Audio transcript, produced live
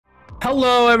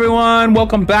Hello everyone,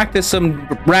 welcome back to some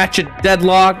Ratchet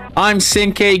Deadlock. I'm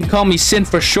Sinke, you can call me Sin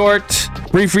for short.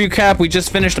 Brief recap, we just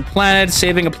finished a planet,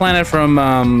 saving a planet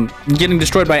from getting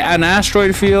destroyed by an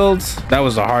asteroid field. That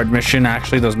was a hard mission,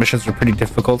 actually. Those missions were pretty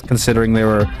difficult considering they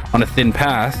were on a thin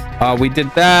path. We did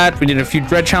that, we did a few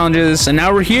dread challenges, and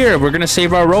now we're here. We're gonna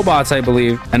save our robots, I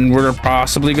believe. And we're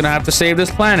possibly gonna have to save this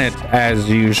planet, as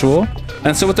usual.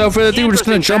 And so without further ado, we're just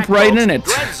gonna jump right in it.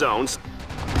 Dread zones.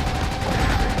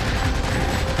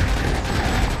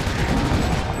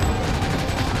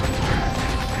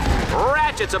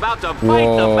 Ratchet's about to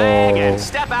bite the bag and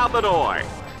step out the door.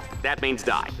 That means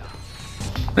die.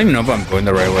 I don't even know if I'm going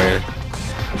the right way.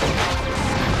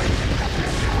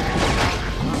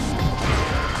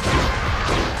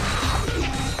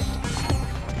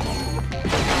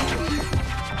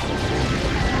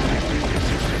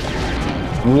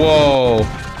 Whoa.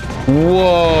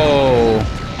 Whoa.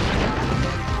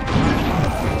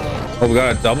 Oh, we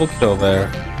got a double kill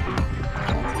there.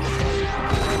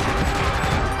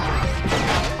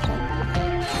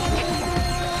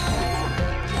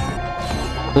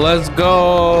 Let's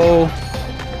go.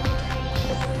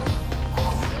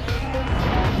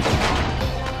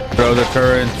 Throw the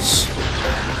turrets.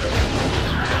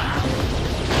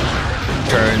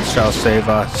 Turrets shall save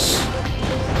us.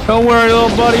 Don't worry,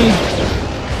 little buddy.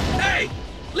 Hey,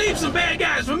 leave some bad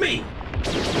guys for me.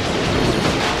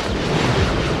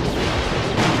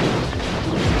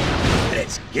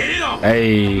 Let's get it on.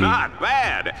 Hey. Not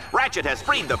bad. Ratchet has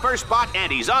freed the first spot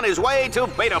and he's on his way to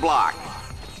Beta Block.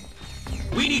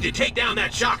 We need to take down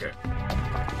that shocker.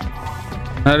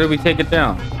 How did we take it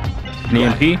down? An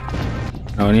EMP?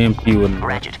 No, an EMP wouldn't.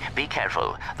 Ratchet, be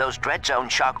careful. Those Dread Zone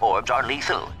shock orbs are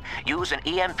lethal. Use an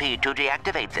EMP to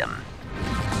deactivate them.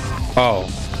 Oh.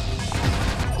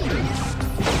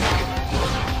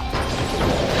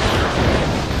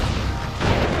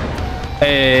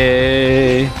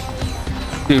 Hey.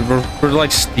 Dude, we're like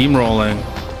steamrolling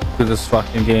through this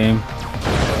fucking game.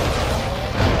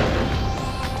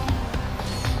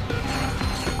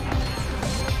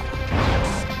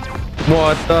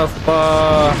 What the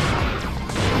fuck?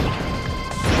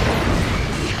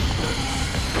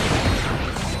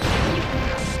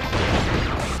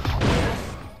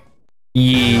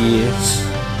 Yes.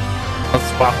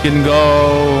 Let's fucking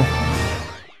go.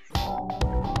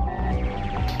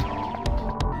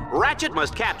 Ratchet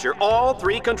must capture all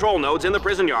 3 control nodes in the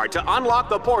prison yard to unlock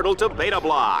the portal to Beta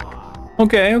Block.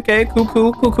 Okay,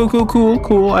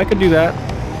 cool. I could do that.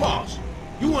 Boss,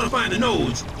 you want to find the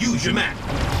nodes, use your map.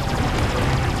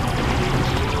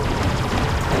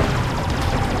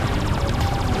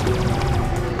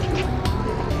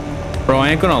 Bro,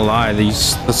 I ain't gonna lie,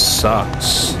 this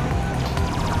sucks.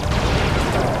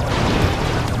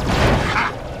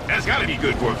 Ha! That's gotta be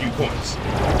good for a few points.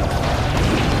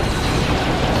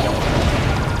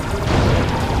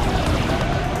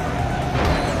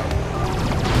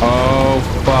 Oh,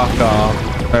 fuck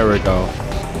off. There we go.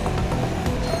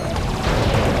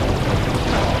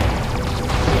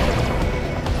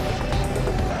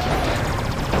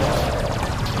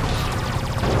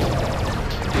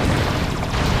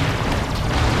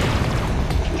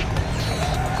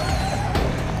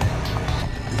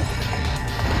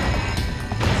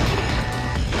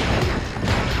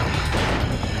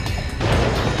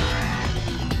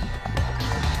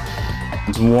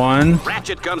 One.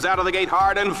 Ratchet comes out of the gate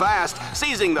hard and fast,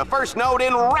 seizing the first node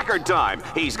in record time.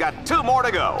 He's got 2 more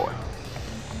to go.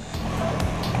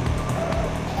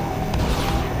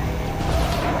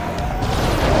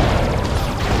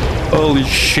 Holy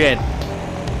shit.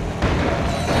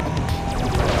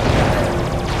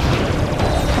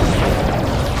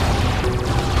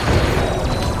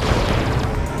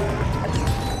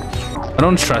 I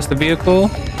don't trust the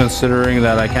vehicle, considering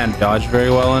that I can't dodge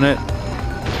very well in it.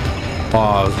 Oh,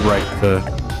 I was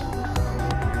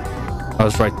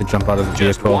right to jump out of the vehicle.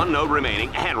 Just 1 node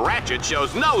remaining, and Ratchet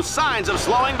shows no signs of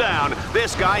slowing down.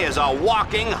 This guy is a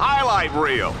walking highlight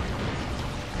reel.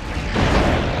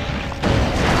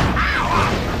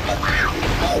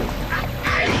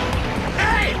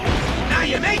 Hey! Now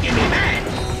you're making me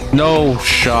mad. No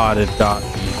shot, it got me.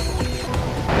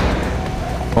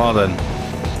 Well then.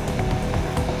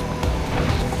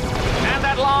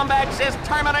 Lombax is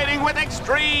terminating with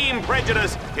extreme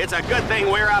prejudice. It's a good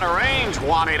thing we're out of range,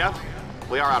 Juanita.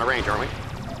 We are out of range, aren't we?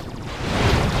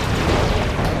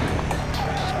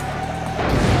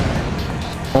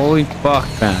 Holy fuck,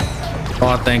 man.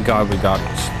 Oh, thank God we got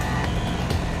this.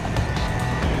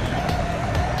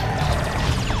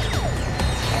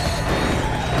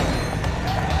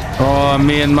 Oh,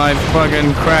 me and my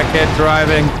fucking crackhead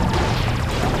driving.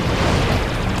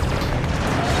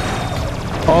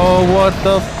 Oh, what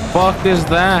the fuck is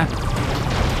that?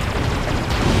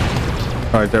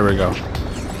 All right, there we go.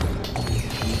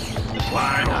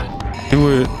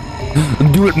 Do it.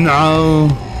 Do it now.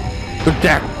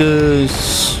 Protect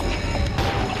us.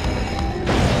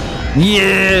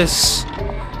 Yes.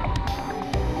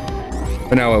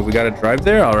 But now what, we gotta drive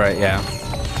there? All right, yeah.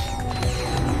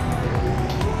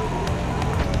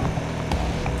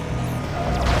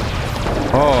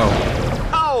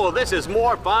 Oh, this is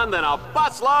more fun than a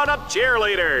busload of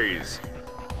cheerleaders.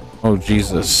 Oh,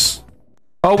 Jesus.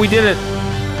 Oh, we did it.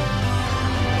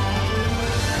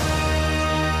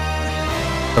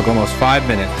 Took almost 5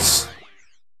 minutes.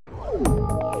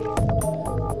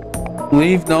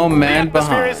 Leave no man behind. The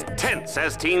atmosphere is tense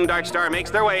as Team Darkstar makes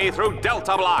their way through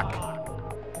Delta Block.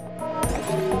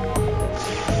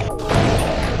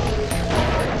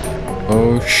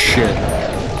 Oh, shit.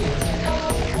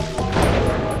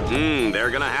 They're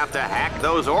gonna have to hack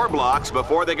those ore blocks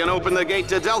before they can open the gate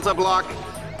to Delta Block.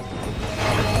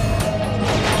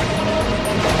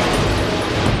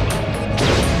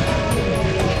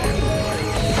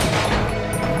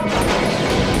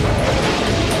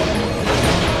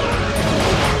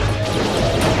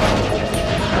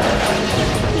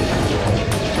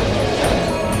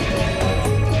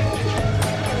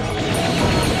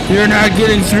 You're not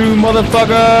getting through,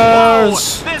 motherfuckers!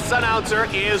 Oh, this announcer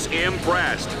is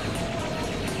impressed.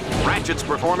 Ratchet's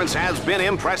performance has been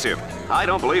impressive. I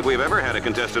don't believe we've ever had a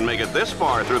contestant make it this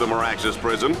far through the Miraxis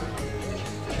prison.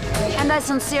 And I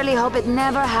sincerely hope it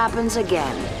never happens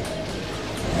again.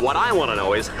 What I want to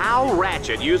know is how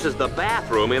Ratchet uses the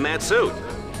bathroom in that suit.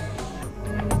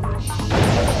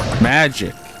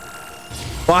 Magic.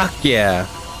 Fuck yeah.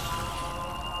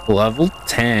 Level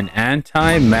 10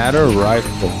 antimatter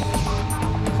rifle.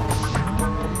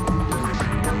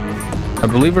 I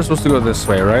believe we're supposed to go this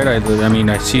way, right? I mean,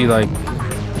 I see like...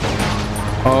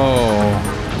 Oh.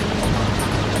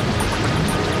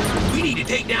 We need to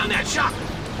take down that shock.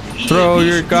 Throw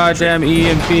your goddamn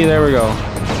EMP. There we go.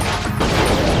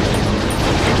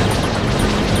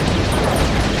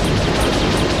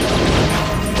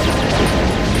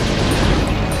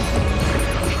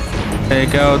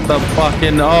 Take out the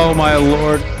fucking... Oh my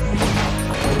lord.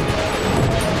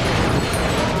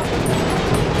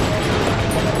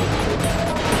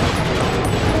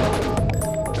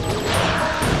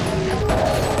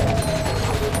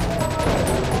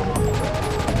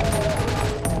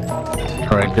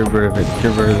 Alright, get rid of it.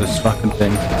 Get rid of this fucking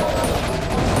thing.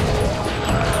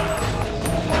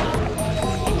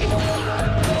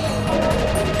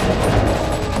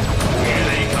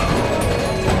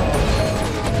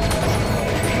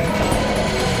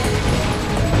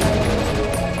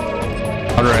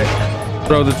 Alright,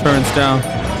 throw the turrets down.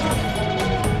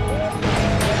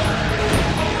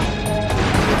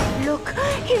 Look,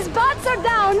 his bots are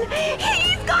down.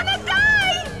 He's gonna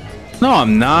die! No,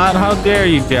 I'm not. How dare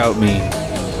you doubt me?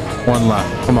 One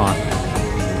left. Come on.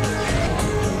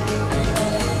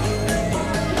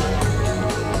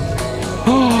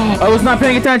 I was not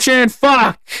paying attention.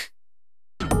 Fuck!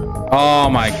 Oh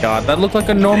my god, that looked like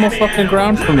a normal fucking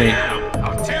ground for me.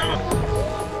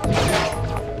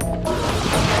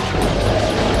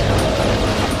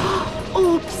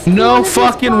 Oops. No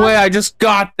fucking way, I just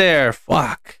got there.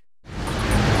 Fuck.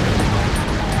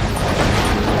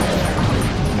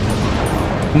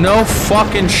 No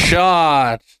fucking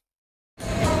shot.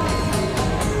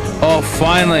 Oh,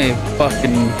 finally.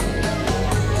 Fucking...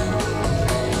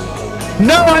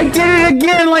 No, I did it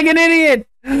again like an idiot.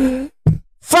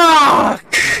 Fuck.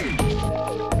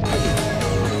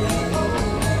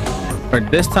 Alright,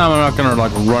 this time I'm not gonna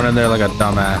like run in there like a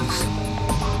dumbass.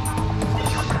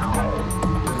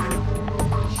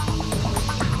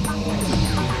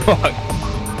 Fuck.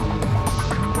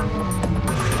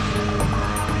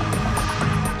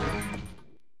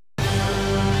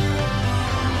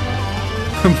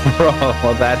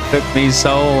 Bro, that took me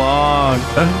so long.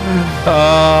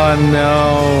 Oh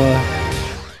no.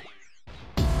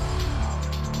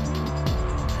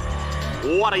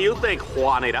 What do you think,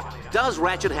 Juanita? Does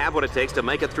Ratchet have what it takes to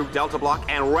make it through Delta Block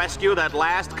and rescue that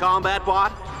last combat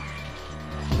bot?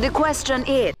 The question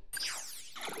is,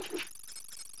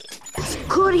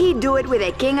 could he do it with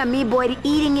a king amoeboid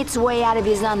eating its way out of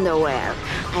his underwear?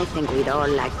 I think we'd all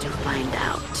like to find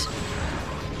out.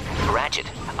 Ratchet,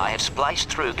 I have spliced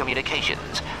through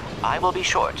communications. I will be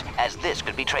short, as this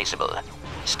could be traceable.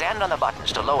 Stand on the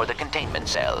buttons to lower the containment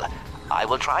cell. I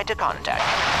will try to contact.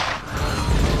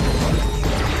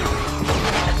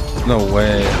 No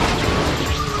way.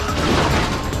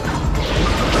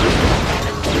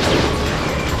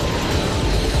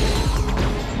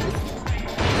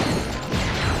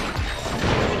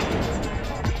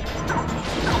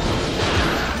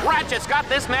 Ratchet's got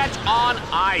this match on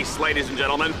ice, ladies and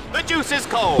gentlemen. The juice is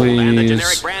cold, and the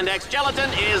generic Brand X gelatin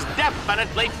is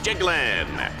definitely jiggling.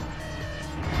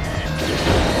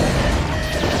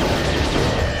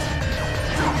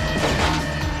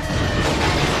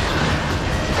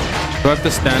 Do I have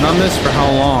to stand on this for how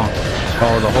long?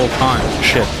 Oh, the whole time.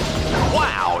 Shit.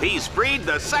 Wow, he's freed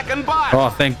the second bot. Oh,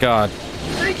 thank God.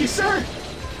 Thank you, sir.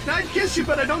 I'd kiss you,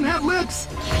 but I don't have lips.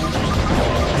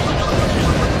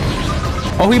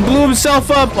 Oh, he blew himself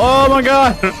up. Oh my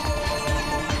God.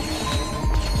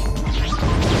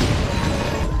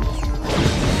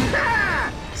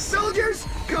 Ah! Soldiers,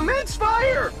 commence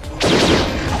fire!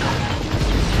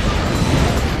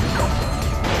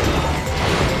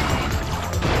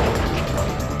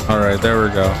 All right, there we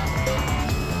go.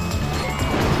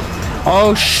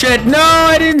 Oh shit! No,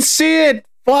 I didn't see it.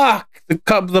 Fuck!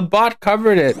 The bot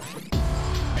covered it.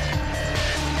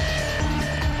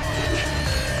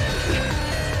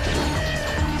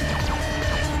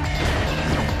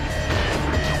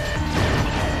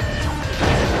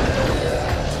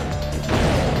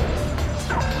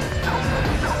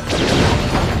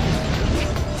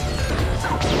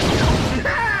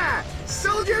 Ah!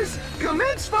 Soldiers,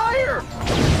 commence fire!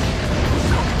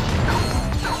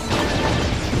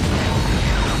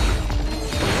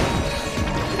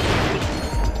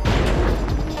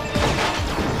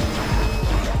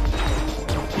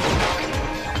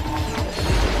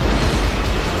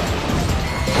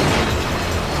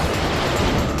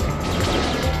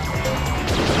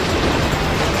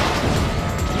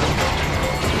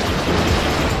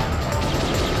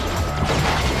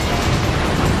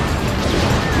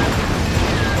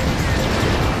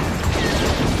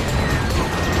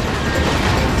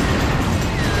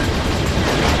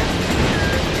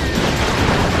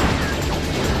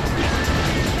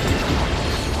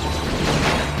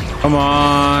 Come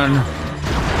on.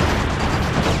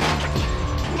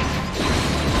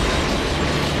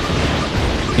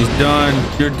 He's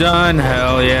done. You're done.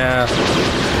 Hell yeah.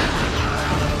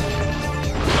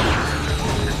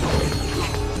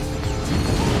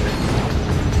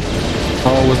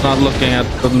 Oh, was not looking at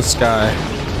the sky.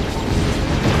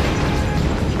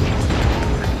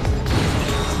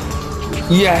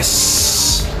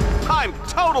 Yes. I'm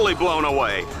totally blown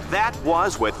away. That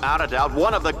was, without a doubt,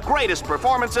 one of the greatest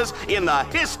performances in the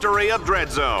history of Dread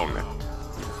Zone.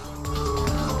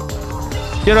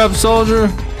 Get up, soldier.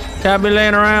 Can't be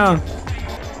laying around.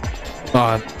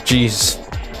 Oh, jeez.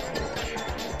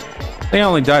 I think I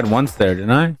only died once there,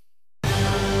 didn't I?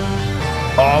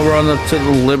 Oh, we're on up to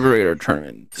the Liberator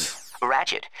tournament.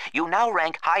 Ratchet, you now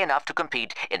rank high enough to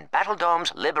compete in Battle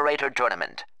Dome's Liberator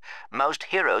tournament. Most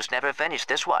heroes never finish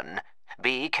this one.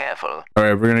 Be careful. All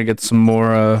right, we're gonna get some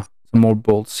more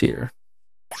bolts here.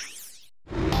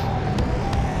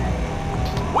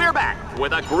 We're back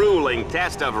with a grueling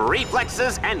test of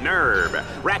reflexes and nerve.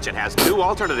 Ratchet has two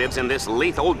alternatives in this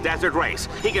lethal desert race.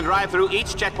 He can drive through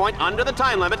each checkpoint under the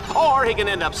time limit, or he can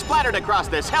end up splattered across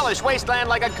this hellish wasteland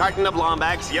like a carton of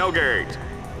Lombax yogurt.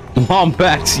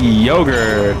 Lombax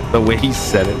yogurt, the way he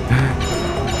said it.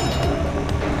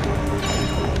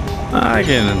 I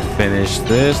can finish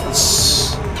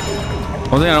this.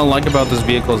 One thing I don't like about this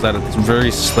vehicle is that it's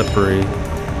very slippery.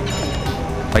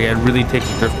 Like, it really takes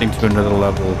drifting to another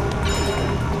level.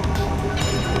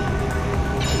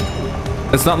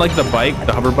 It's not like the bike.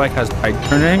 The hover bike has tight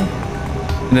turning,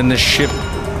 and then the ship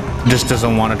just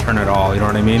doesn't want to turn at all. You know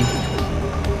what I mean?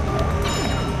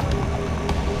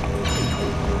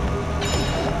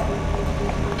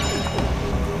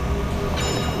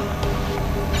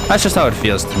 That's just how it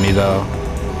feels to me, though,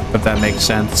 if that makes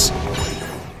sense.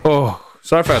 Oh,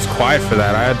 sorry if I was quiet for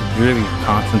that. I had to really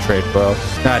concentrate, bro.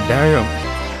 God damn.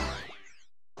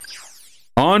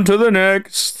 On to the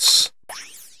next.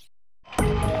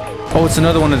 Oh, it's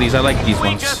another one of these. I like these We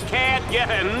ones. just can't get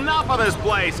enough of this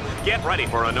place. Get ready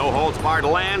for a no-holds-barred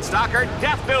land-stalker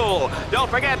death duel. Don't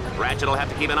forget, Ratchet will have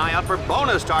to keep an eye out for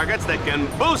bonus targets that can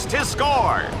boost his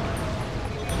score.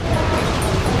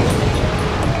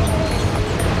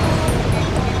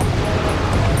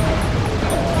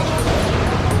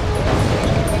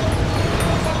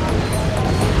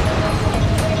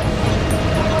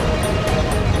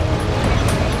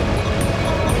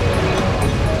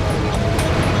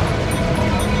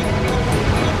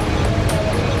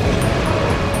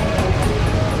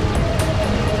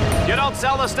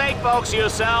 Sell the steak, folks, you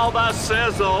sell the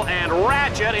sizzle, and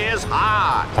Ratchet is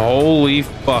hot. Holy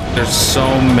fuck, there's so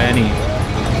many.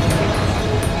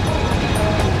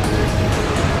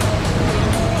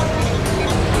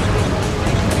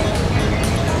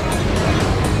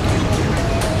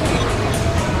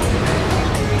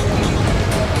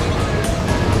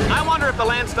 I wonder if the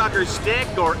Landstalker stick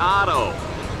or auto?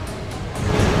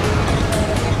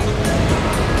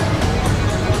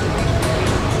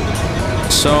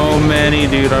 So many,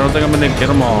 dude. I don't think I'm gonna get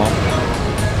them all.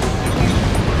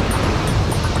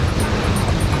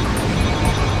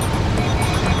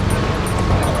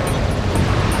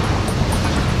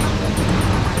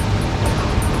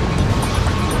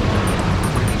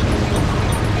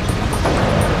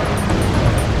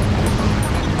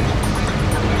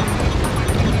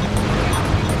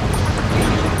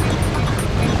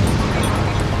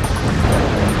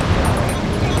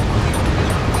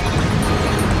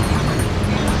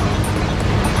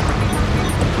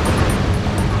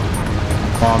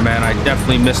 Oh man, I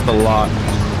definitely missed a lot.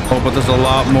 Oh, but there's a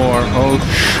lot more. Oh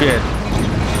shit.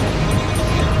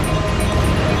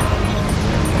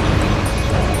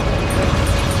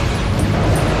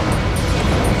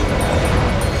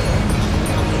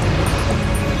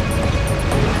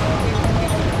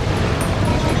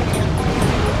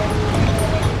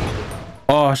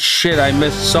 Oh shit, I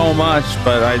missed so much,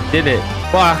 but I did it.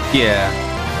 Fuck yeah.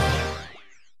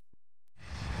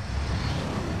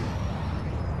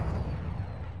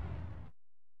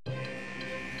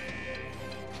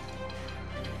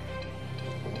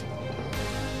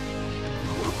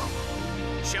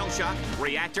 Shell shock,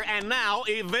 reactor, and now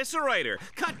eviscerator.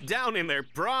 Cut down in their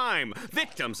prime.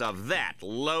 Victims of that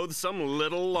loathsome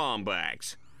little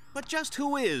lombax. But just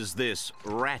who is this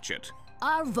Ratchet?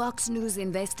 Our Vox News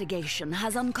investigation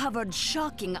has uncovered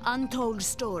shocking, untold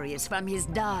stories from his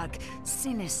dark,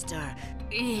 sinister,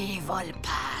 evil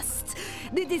past.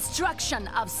 The destruction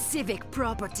of civic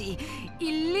property,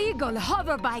 illegal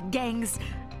hoverbike gangs,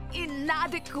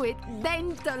 inadequate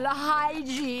dental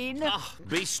hygiene.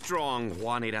 Be strong,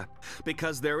 Juanita,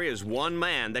 because there is one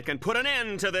man that can put an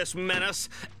end to this menace.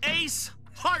 Ace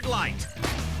Hardlight.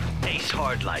 Ace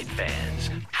Hardlight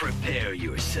fans, prepare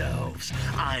yourselves.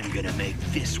 I'm gonna make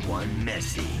this one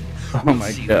messy. Oh my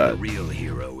See god. who the real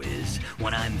hero is.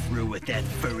 When I'm through with that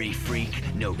furry freak,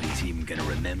 nobody's even gonna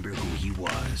remember who he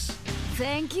was.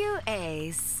 Thank you,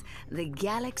 Ace. The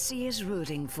galaxy is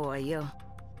rooting for you.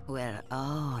 We're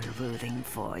all rooting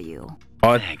for you.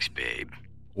 What? Thanks, babe.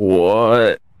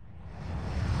 What?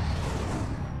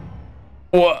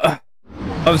 What?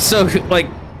 I'm so like,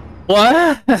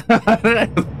 what?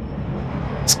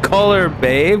 Let's call her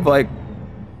babe. Like,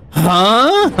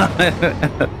 huh?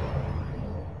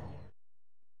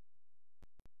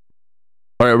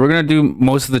 All right, we're gonna do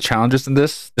most of the challenges in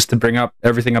this just to bring up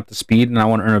everything up to speed, and I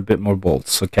want to earn a bit more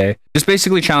bolts. Okay, just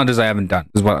basically challenges I haven't done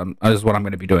is what I'm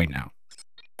gonna be doing now.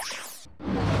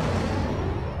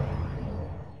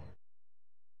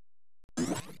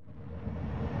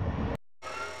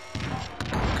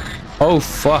 Oh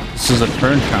fuck, this is a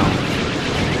turn challenge.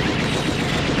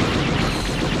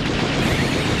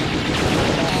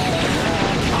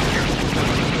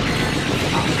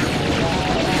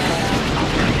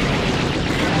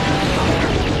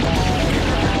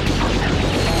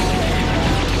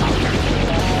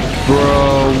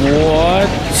 Bro, what?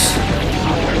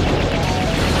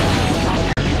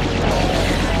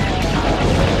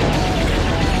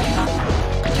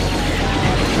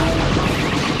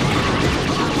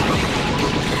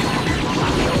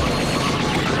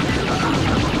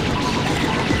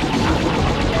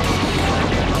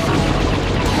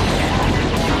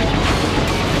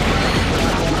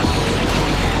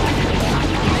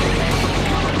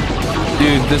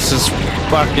 Dude, this is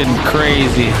fucking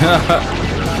crazy.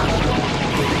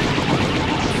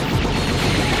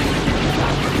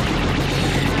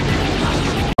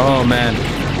 Oh man,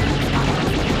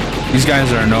 these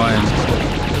guys are annoying.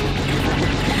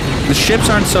 The ships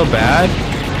aren't so bad.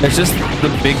 It's just the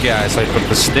big guys, like with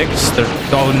the sticks. They're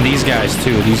and these guys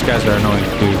too. These guys are annoying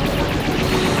too.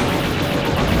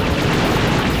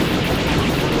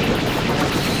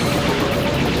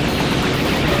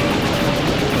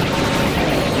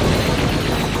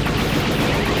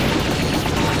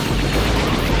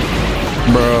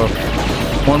 Bro,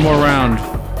 one more round,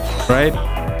 right?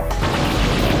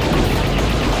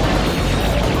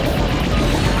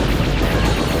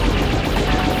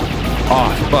 Oh,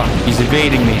 fuck. He's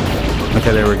evading me.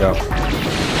 Okay, there we go.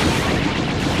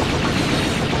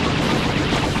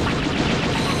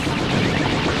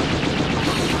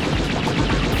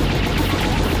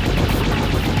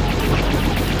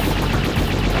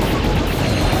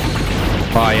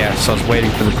 Oh, yes. I was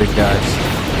waiting for the big guys.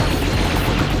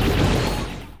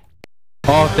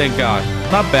 Oh, thank God.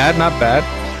 Not bad, not bad.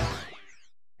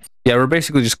 Yeah, we're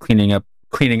basically just cleaning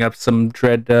up some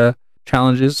dread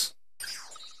challenges.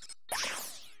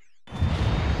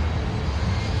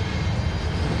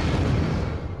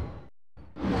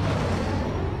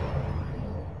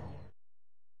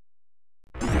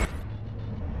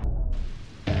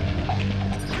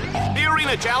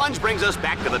 arena challenge brings us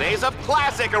back to the days of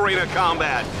classic arena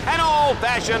combat. An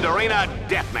old-fashioned arena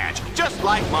deathmatch, just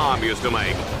like Mom used to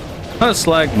make. Just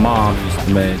like Mom used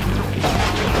to make.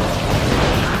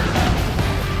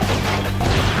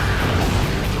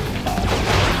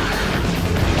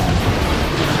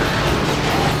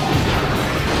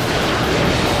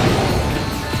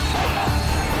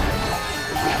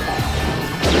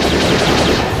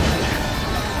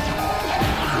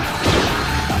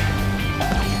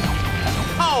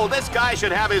 This guy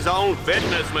should have his own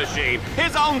fitness machine,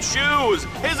 his own shoes,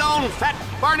 his own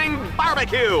fat-burning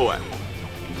barbecue.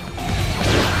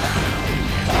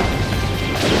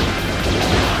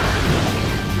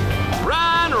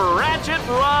 Run, Ratchet,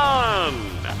 run!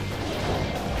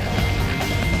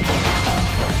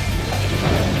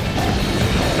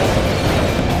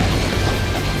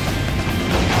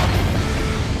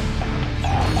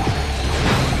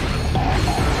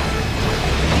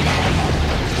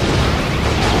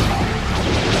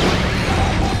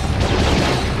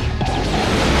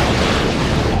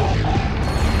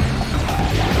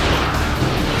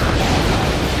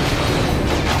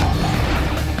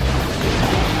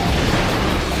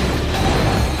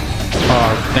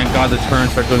 Thank God the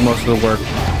turrets are doing most of the work.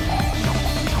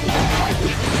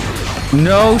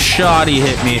 No shot he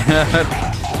hit me.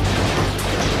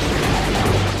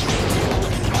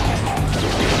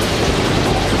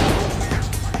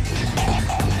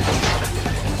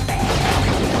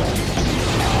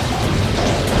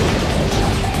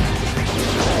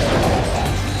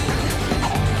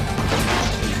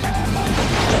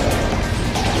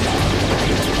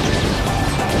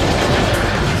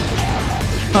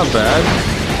 Not bad.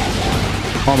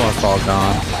 Almost all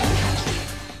gone.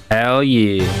 Hell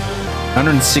yeah.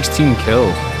 116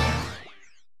 kills.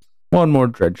 One more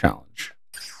dread challenge.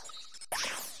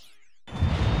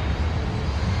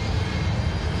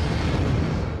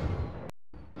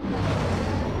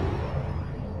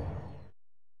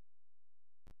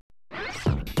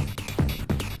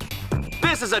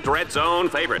 This is a Dread Zone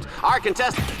favorite. Our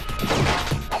contestant...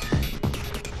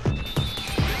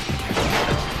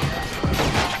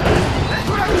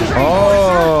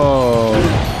 Oh,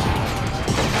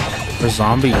 the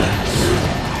zombie.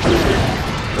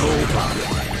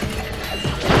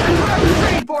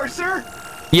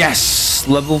 Yes,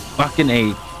 level fucking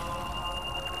 8.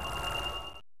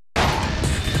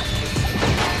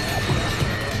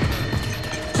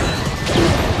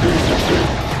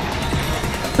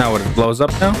 Now what? It blows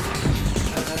up now.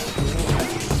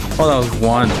 Oh, that was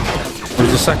one.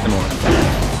 Where's the second one?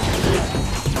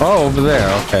 Oh, over there.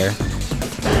 Okay.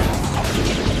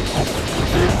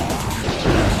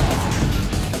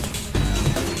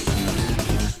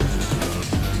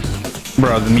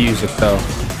 Bro, the music though.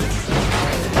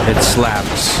 It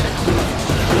slaps.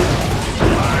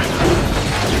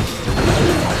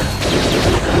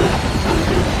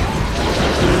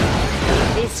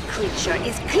 This creature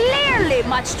is clearly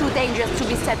much too dangerous to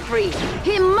be set free.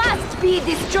 He must be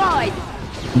destroyed.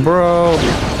 Bro.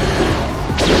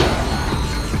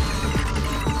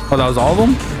 Oh, that was all of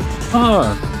them?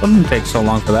 Oh, it didn't take so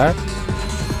long for that.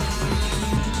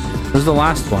 Where's the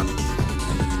last one?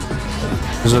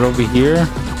 Is it over here?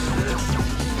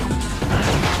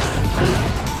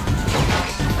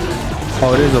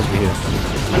 Oh, it is over here.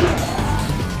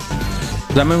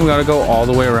 Does that mean we gotta go all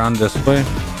the way around this way?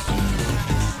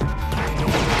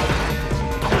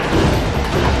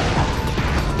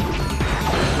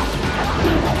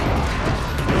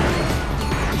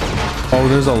 Oh,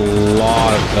 there's a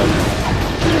lot of them.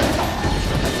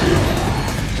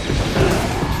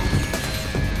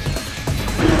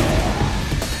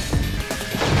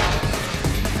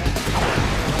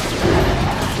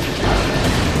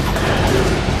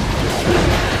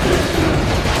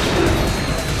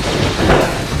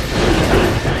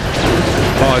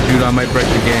 Oh, dude, I might break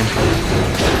the game.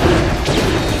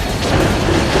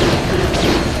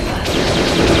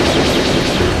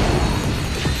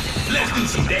 Let's do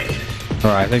some damage.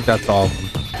 All right, I think that's all of them.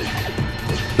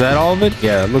 Is that all of it?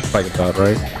 Yeah, it looks like about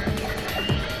right.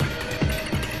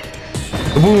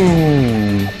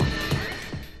 Boom!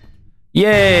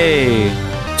 Yay!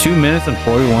 2 minutes and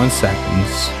 41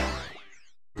 seconds.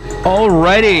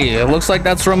 Alrighty, it looks like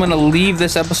that's where I'm gonna leave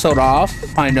this episode off.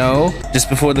 I know, just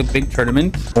before the big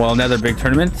tournament. Well, another big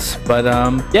tournament, but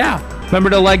yeah. Remember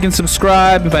to like and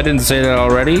subscribe if I didn't say that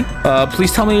already.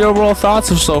 Please tell me your overall thoughts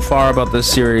so far about this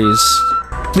series.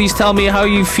 please tell me how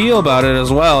you feel about it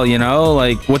as well. You know,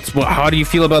 like how do you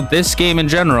feel about this game in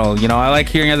general? You know, I like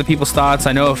hearing other people's thoughts.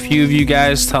 I know a few of you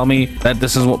guys tell me that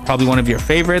this is probably one of your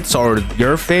favorites or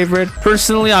your favorite.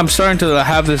 Personally, I'm starting to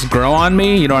have this grow on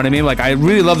me. You know what I mean? Like, I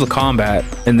really love the combat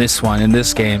in this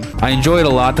game. I enjoy it a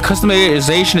lot. The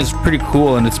customization is pretty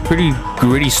cool, and it's pretty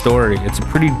gritty story. It's a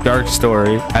pretty dark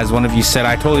story. As one of you said,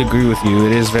 I totally agree with you.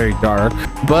 It is very dark.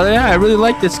 But yeah, I really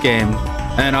like this game.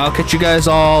 And I'll catch you guys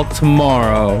all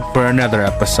tomorrow for another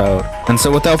episode. And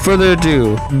so without further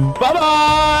ado,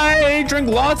 bye-bye! Drink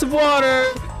lots of water.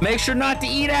 Make sure not to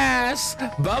eat ass.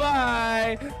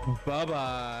 Bye-bye.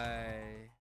 Bye-bye.